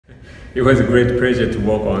It was a great pleasure to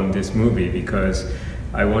work on this movie because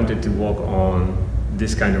I wanted to work on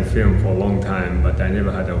this kind of film for a long time, but I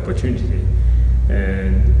never had the opportunity.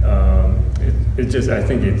 And I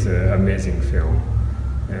think it's an amazing film.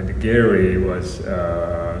 And Gary was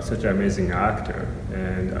such an amazing actor,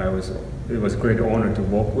 and it was a great honor to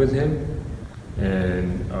work with him.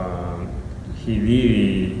 And he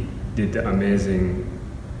really did an amazing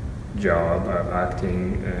job of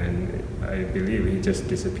acting, and I believe he just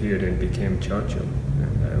disappeared and became Churchill.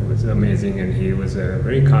 And it was amazing, and he was a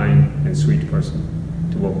very kind and sweet person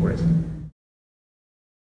to work with.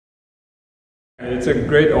 It's a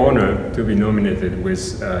great honor to be nominated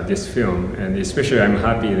with this film, and especially I'm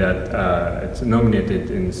happy that it's nominated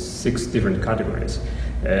in 6 different categories.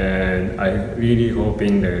 And I'm really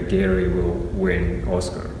hoping that Gary will win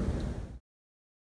Oscar.